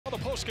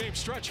post-game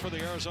stretch for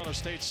the Arizona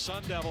State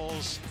Sun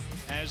Devils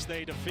as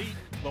they defeat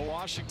the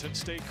Washington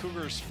State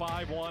Cougars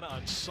 5-1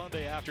 on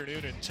Sunday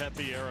afternoon in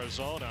Tempe,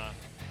 Arizona.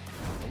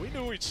 We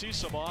knew we'd see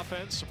some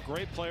offense, some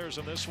great players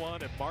in this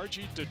one, and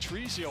Margie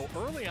Detrizio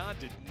early on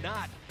did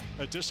not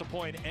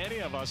disappoint any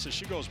of us as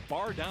she goes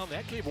bar down.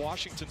 That gave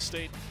Washington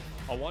State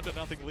a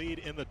 1-0 lead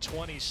in the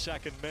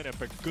 22nd minute,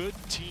 but good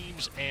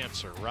teams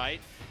answer,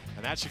 right?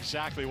 And that's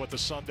exactly what the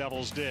Sun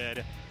Devils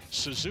did.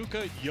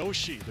 Suzuka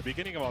Yosue, the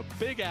beginning of a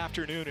big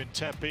afternoon in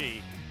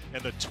Tempe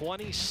in the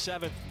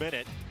 27th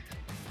minute.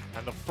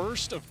 And the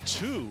first of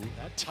two,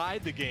 that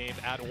tied the game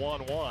at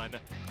 1-1.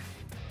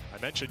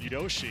 I mentioned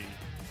Yosue.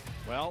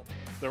 Well,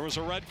 there was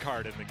a red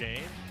card in the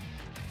game.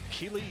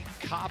 Emilie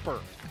Simpson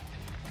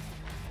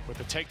with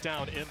the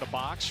takedown in the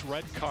box,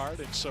 red card,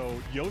 and so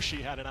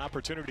Yosue had an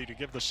opportunity to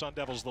give the Sun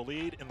Devils the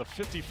lead in the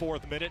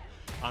 54th minute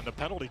on the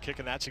penalty kick,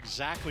 and that's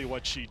exactly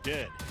what she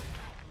did.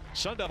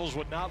 Sun Devils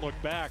would not look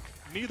back,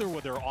 neither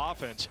would their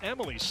offense.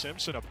 Emilie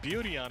Simpson, a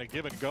beauty on a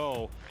give and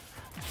go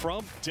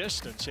from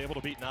distance, able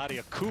to beat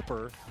Nadia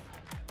Cooper.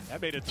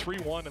 That made it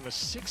 3-1 in the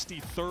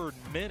 63rd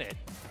minute.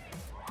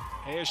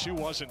 ASU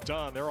wasn't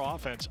done. Their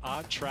offense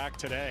on track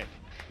today.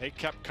 They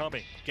kept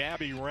coming.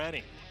 Gabi,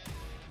 Rennie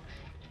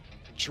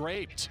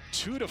draped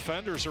two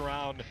defenders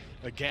around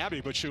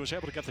Gabi, but she was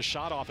able to get the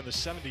shot off in the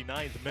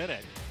 79th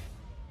minute.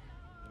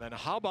 And then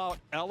how about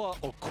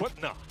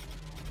Opkvitne?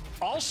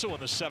 Also in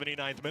the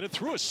 79th minute,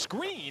 through a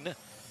screen. And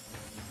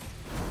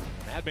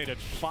that made it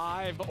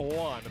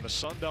 5-1, and the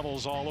Sun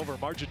Devils all over.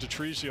 Margie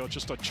Detrizio,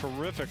 just a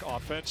terrific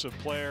offensive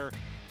player.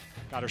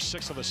 Got her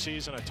 6th of the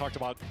season. I talked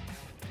about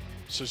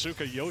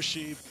Suzuka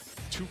Yosue,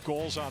 2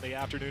 goals on the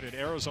afternoon in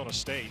Arizona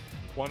State.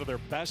 One of their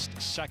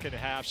best second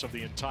halves of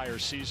the entire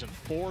season.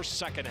 4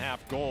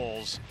 second-half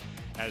goals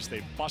as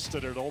they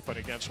busted it open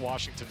against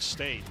Washington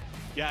State.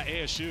 Yeah,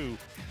 ASU,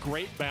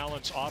 great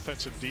balance,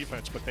 offense and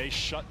defense, but they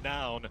shut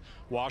down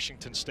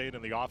Washington State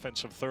in the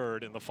offensive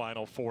third in the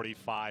final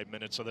 45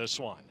 minutes of this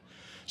one.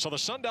 So the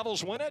Sun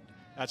Devils win it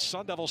at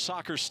Sun Devil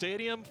Soccer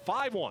Stadium,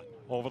 5-1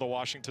 over the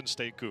Washington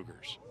State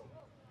Cougars.